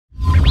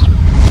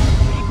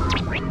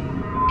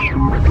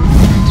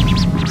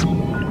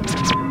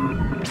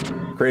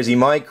Crazy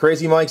Mike,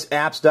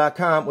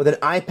 CrazyMikesapps.com with an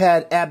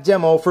iPad app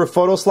demo for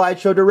Photo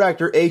Slideshow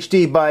Director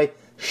HD by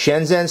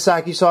Shenzhen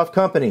Socusoft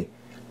Company.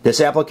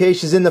 This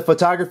application is in the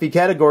photography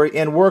category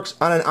and works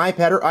on an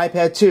iPad or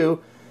iPad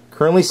 2.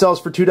 Currently sells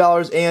for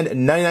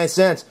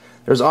 $2.99.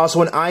 There's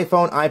also an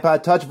iPhone,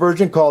 iPod Touch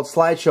version called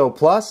Slideshow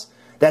Plus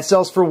that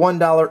sells for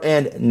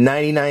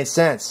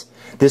 $1.99.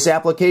 This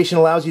application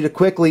allows you to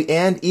quickly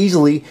and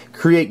easily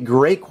create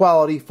great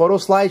quality photo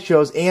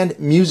slideshows and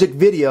music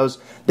videos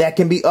that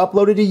can be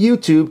uploaded to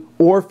YouTube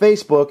or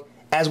Facebook,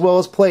 as well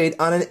as played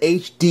on an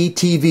HD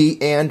TV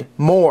and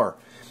more.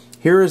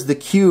 Here is the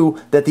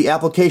queue that the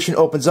application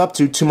opens up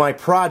to my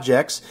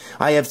projects.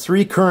 I have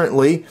 3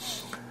 currently.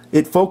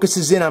 It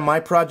focuses in on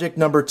my project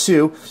number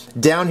 2.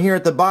 Down here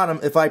at the bottom,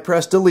 if I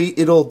press delete,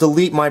 it'll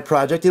delete my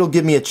project. It'll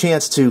give me a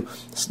chance to,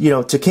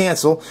 to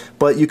cancel.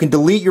 But you can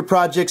delete your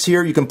projects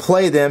here, you can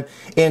play them,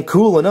 and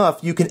cool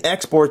enough, you can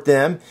export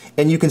them,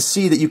 and you can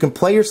see that you can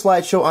play your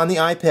slideshow on the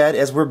iPad,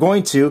 as we're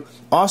going to,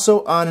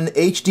 also on an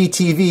HD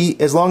TV,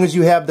 as long as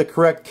you have the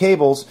correct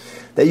cables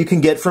that you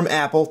can get from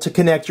Apple to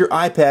connect your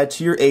iPad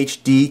to your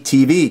HD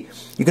TV.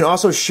 You can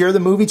also share the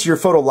movie to your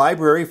photo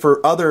library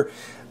for other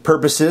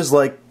purposes,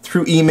 like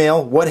through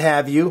email, what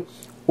have you,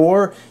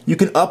 or you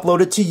can upload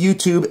it to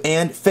YouTube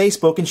and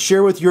Facebook and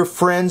share with your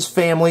friends,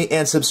 family,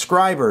 and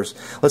subscribers.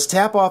 Let's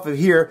tap off of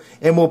here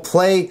and we'll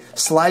play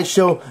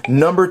slideshow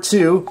number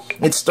 2.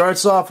 It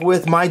starts off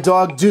with my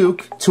dog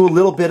Duke to a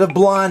little bit of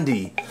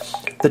Blondie.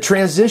 The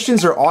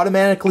transitions are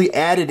automatically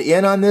added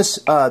in on this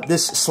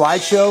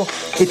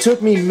slideshow. It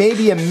took me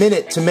maybe a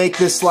minute to make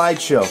this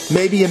slideshow,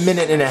 maybe a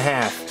minute and a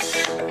half.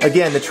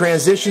 Again, the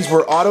transitions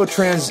were auto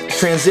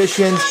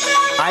transitions.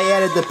 I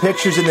added the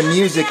pictures and the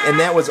music, and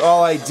that was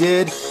all I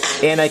did,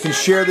 and I can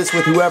share this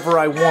with whoever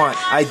I want.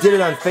 I did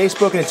it on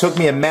Facebook, and it took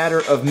me a matter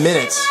of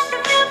minutes.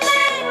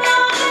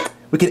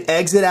 We can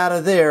exit out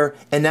of there,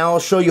 and now I'll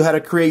show you how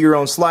to create your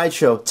own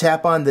slideshow.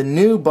 Tap on the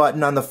new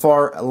button on the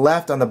far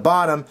left on the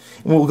bottom,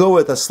 and we'll go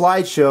with a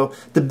slideshow.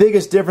 The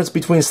biggest difference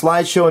between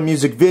slideshow and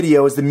music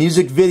video is the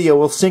music video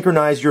will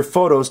synchronize your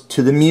photos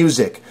to the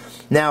music.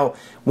 Now,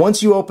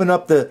 once you open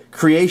up the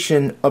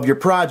creation of your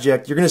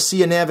project, you're going to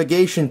see a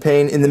navigation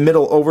pane in the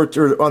middle, over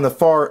on the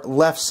far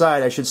left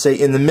side, I should say,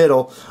 in the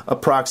middle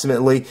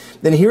approximately.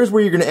 Then here's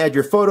where you're going to add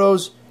your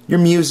photos, your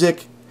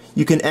music.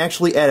 You can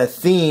actually add a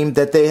theme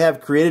that they have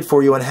created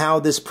for you on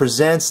how this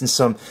presents and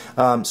some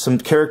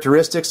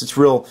characteristics.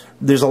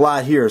 There's a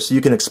lot here, so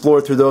you can explore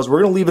through those.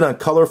 We're going to leave it on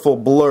colorful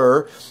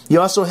blur. You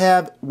also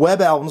have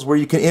web albums where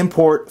you can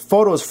import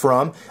photos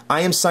from. I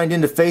am signed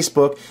into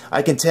Facebook.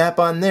 I can tap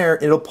on there,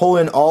 and it'll pull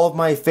in all of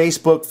my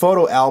Facebook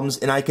photo albums,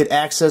 and I could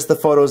access the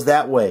photos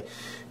that way.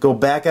 Go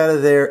back out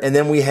of there, and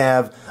then we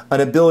have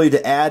an ability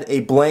to add a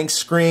blank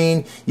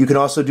screen. You can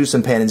also do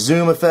some pan and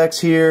zoom effects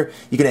here.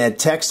 You can add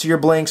text to your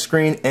blank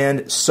screen,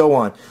 and so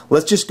on.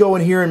 Let's just go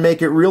in here and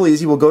make it real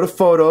easy. We'll go to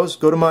Photos,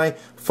 go to my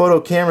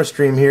photo camera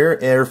stream here,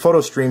 or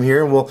photo stream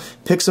here, and we'll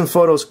pick some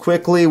photos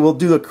quickly. We'll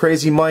do a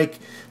Crazy Mike,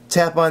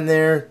 tap on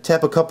there,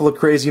 tap a couple of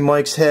Crazy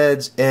Mike's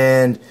heads,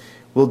 and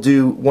we'll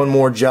do one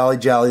more Jolly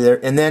Jolly there.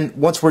 And then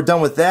once we're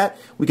done with that,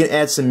 we can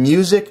add some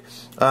music.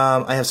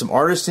 I have some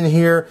artists in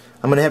here.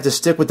 I'm going to have to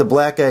stick with the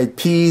Black Eyed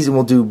Peas, and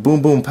we'll do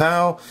Boom Boom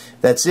Pow.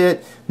 That's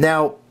it.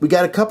 Now, we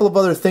got a couple of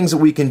other things that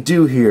we can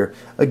do here.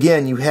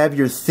 Again, you have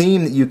your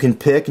theme that you can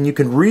pick, and you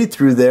can read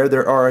through there.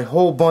 There are a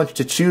whole bunch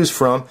to choose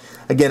from.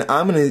 Again,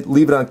 I'm going to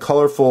leave it on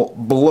colorful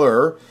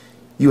blur.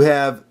 You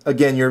have,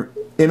 again, your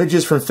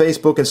images from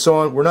Facebook and so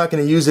on. We're not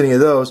going to use any of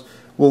those.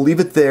 We'll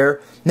leave it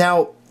there.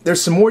 Now, there's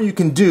some more you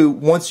can do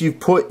once you've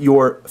put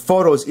your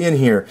photos in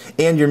here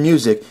and your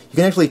music. You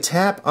can actually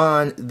tap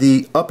on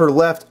the upper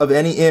left of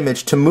any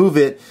image to move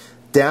it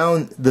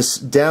down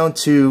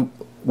to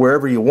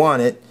wherever you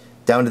want it,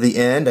 down to the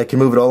end. I can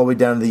move it all the way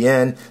down to the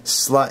end,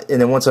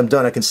 and then once I'm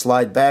done, I can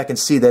slide back and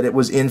see that it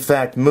was in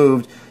fact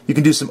moved. You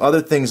can do some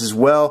other things as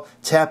well.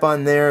 Tap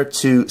on there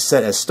to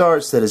set as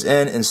start, set as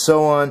end, and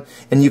so on.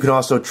 And you can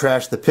also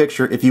trash the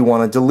picture if you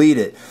want to delete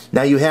it.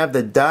 Now you have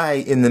the die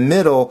in the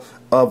middle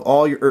of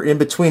all your, or in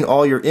between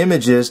all your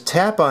images.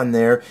 Tap on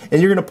there,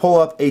 and you're going to pull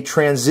up a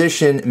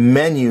transition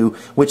menu,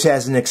 which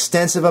has an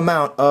extensive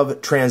amount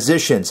of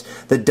transitions.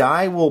 The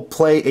die will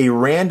play a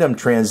random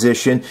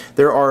transition.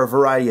 There are a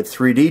variety of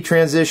 3D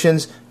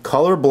transitions,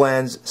 color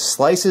blends,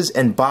 slices,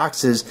 and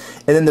boxes,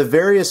 and then the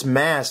various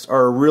masks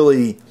are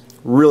really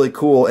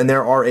cool, and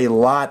there are a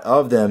lot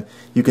of them.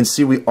 You can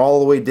see we all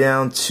the way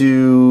down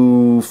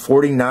to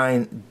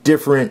 49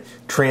 different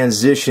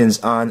transitions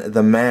on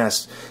the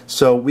mask.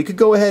 So we could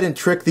go ahead and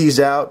trick these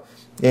out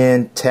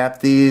and tap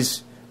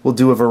these. We'll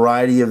do a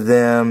variety of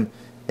them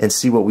and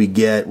see what we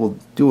get. We'll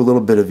do a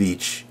little bit of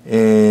each,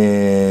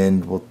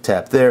 and we'll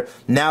tap there.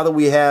 Now that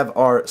we have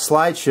our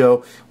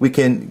slideshow, we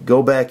can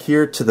go back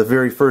here to the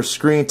very first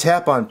screen,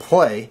 tap on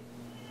play,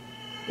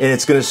 and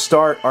it's going to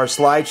start our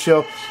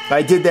slideshow.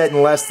 I did that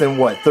in less than,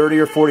 what, 30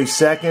 or 40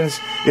 seconds?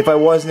 If I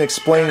wasn't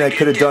explaining, I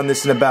could have done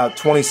this in about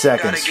 20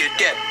 seconds. Gotta get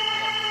dip.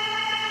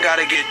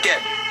 Gotta get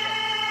dip.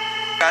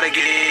 Gotta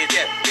get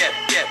dip, dip,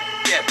 dip,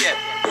 dip, dip.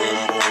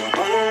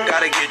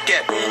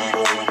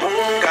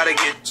 Gotta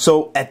get.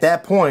 So at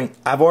that point,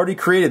 I've already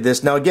created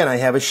this. Now again, I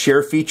have a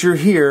share feature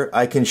here.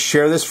 I can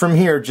share this from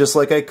here just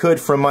like I could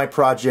from my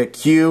Project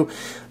Q.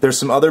 There's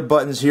some other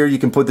buttons here. You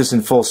can put this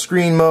in full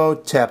screen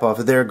mode, tap off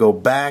of there, go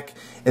back,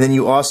 and then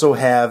you also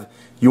have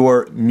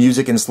your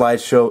music and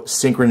slideshow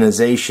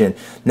synchronization.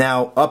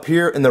 Now up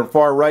here in the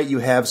far right you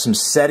have some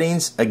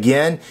settings.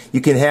 Again,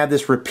 you can have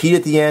this repeat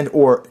at the end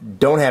or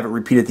don't have it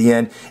repeat at the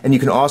end, and you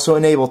can also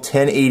enable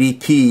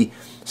 1080p.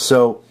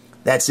 So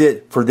that's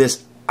it for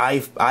this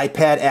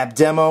iPad app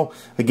demo.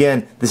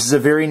 Again, this is a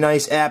very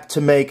nice app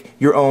to make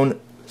your own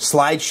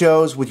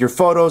slideshows with your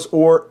photos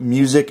or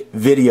music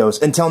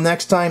videos. Until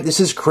next time, this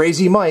is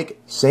Crazy Mike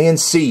saying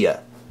see ya.